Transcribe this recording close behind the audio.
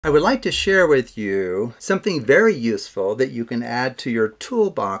I would like to share with you something very useful that you can add to your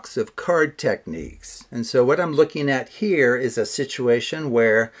toolbox of card techniques. And so what I'm looking at here is a situation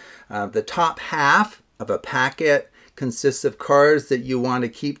where the top half of a packet consists of cards that you want to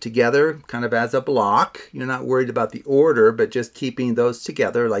keep together kind of as a block. You're not worried about the order, but just keeping those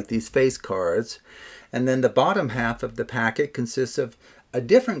together like these face cards. And then the bottom half of the packet consists of a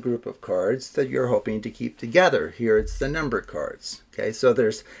different group of cards that you're hoping to keep together. Here it's the number cards. Okay, so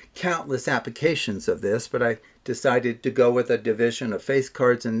there's countless applications of this, but I decided to go with a division of face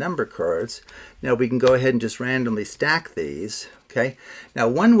cards and number cards. Now we can go ahead and just randomly stack these. Okay, now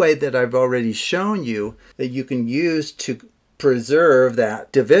one way that I've already shown you that you can use to preserve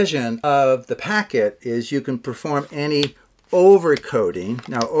that division of the packet is you can perform any overcoding.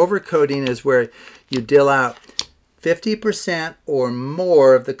 Now overcoding is where you deal out 50% or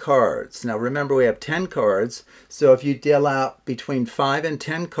more of the cards. Now remember, we have 10 cards, so if you deal out between 5 and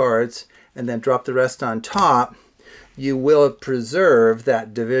 10 cards and then drop the rest on top, you will preserve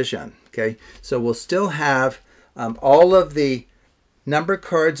that division. Okay, so we'll still have all of the number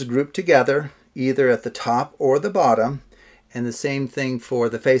cards grouped together either at the top or the bottom, and the same thing for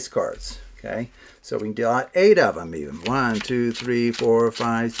the face cards. Okay, so we can deal out 8 of them even. 1, 2, 3, 4,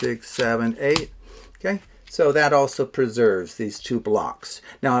 5, 6, 7, 8. Okay, so that also preserves these two blocks.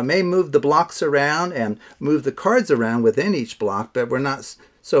 Now I may move the blocks around and move the cards around within each block, but we're not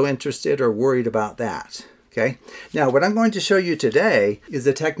so interested or worried about that. Okay, now what I'm going to show you today is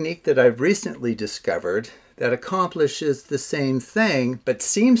a technique that I've recently discovered that accomplishes the same thing, but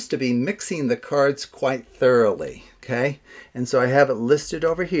seems to be mixing the cards quite thoroughly. Okay, and so I have it listed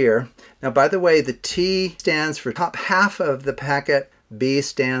over here. Now by the way, the T stands for top half of the packet, B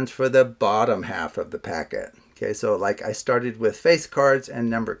stands for the bottom half of the packet. Okay, so like I started with face cards and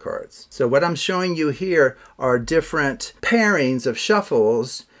number cards. So what I'm showing you here are different pairings of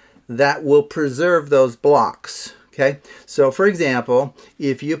shuffles that will preserve those blocks. Okay, so for example,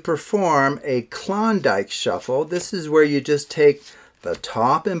 if you perform a Klondike shuffle, this is where you just take the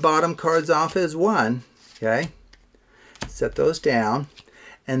top and bottom cards off as one. Okay, set those down,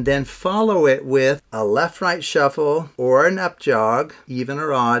 and then follow it with a left-right shuffle or an up jog, even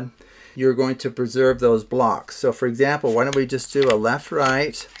or odd. You're going to preserve those blocks. So for example, why don't we just do a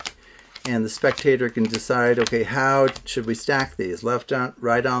left-right, and the spectator can decide, okay, how should we stack these? Left on,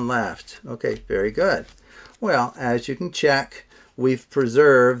 right on left. Okay, very good. Well, as you can check, we've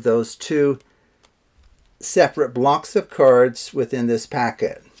preserved those two separate blocks of cards within this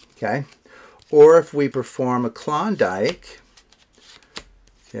packet. Okay, or if we perform a Klondike,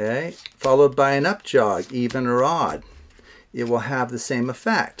 okay, followed by an up jog, even or odd, it will have the same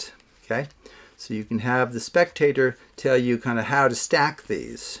effect. Okay, so you can have the spectator tell you kind of how to stack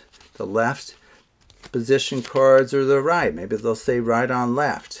these. The left position cards or the right. Maybe they'll say right on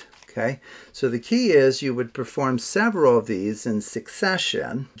left. Okay, so the key is you would perform several of these in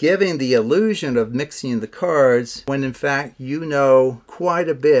succession, giving the illusion of mixing the cards when in fact you know quite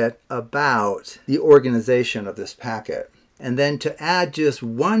a bit about the organization of this packet. And then to add just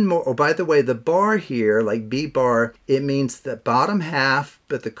one more, oh, by the way, the bar here, like B bar, it means the bottom half,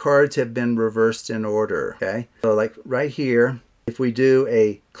 but the cards have been reversed in order. Okay, so like right here, if we do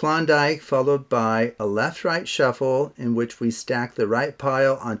a Klondike followed by a left-right shuffle in which we stack the right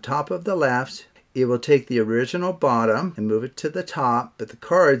pile on top of the left, it will take the original bottom and move it to the top, but the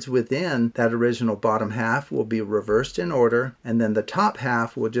cards within that original bottom half will be reversed in order, and then the top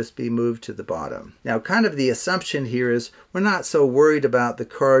half will just be moved to the bottom. Now kind of the assumption here is we're not so worried about the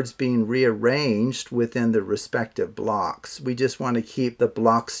cards being rearranged within the respective blocks. We just want to keep the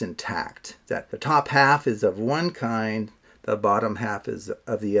blocks intact. That the top half is of one kind, the bottom half is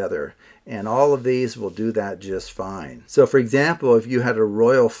of the other, and all of these will do that just fine. So for example, if you had a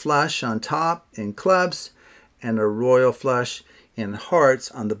royal flush on top in clubs and a royal flush in hearts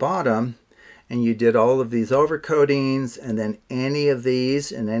on the bottom, and you did all of these overcodings and then any of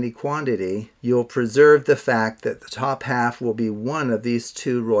these in any quantity, you'll preserve the fact that the top half will be one of these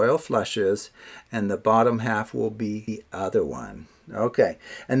two royal flushes and the bottom half will be the other one. Okay,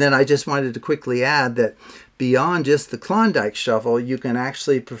 and then I just wanted to quickly add that beyond just the Klondike shuffle, you can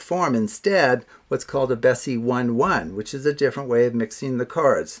actually perform instead what's called a Bessey 1-1, which is a different way of mixing the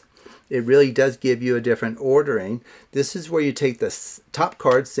cards. It really does give you a different ordering. This is where you take the top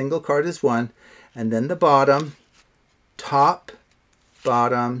card, single card is one, and then the bottom, top,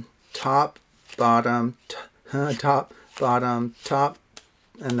 bottom, top, bottom, top, bottom, top,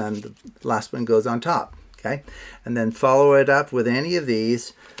 and then the last one goes on top. Okay, and then follow it up with any of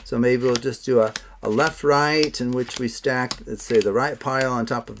these. So maybe we'll just do a left-right in which we stack, let's say, the right pile on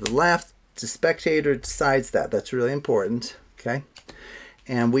top of the left. The spectator decides that. That's really important. Okay,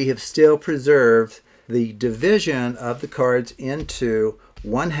 and we have still preserved the division of the cards into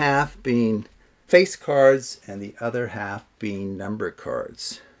one half being face cards and the other half being number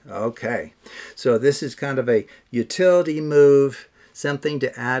cards. Okay, so this is kind of a utility move, something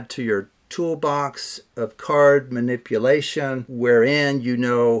to add to your toolbox of card manipulation, wherein you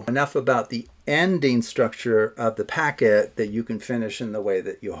know enough about the ending structure of the packet that you can finish in the way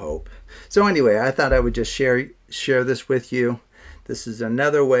that you hope. So anyway, I thought I would just share this with you. This is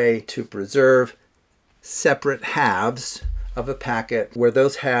another way to preserve separate halves of a packet where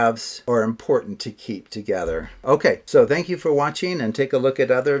those halves are important to keep together. Okay, so thank you for watching, and take a look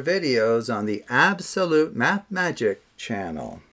at other videos on the Absolute Math Magic channel.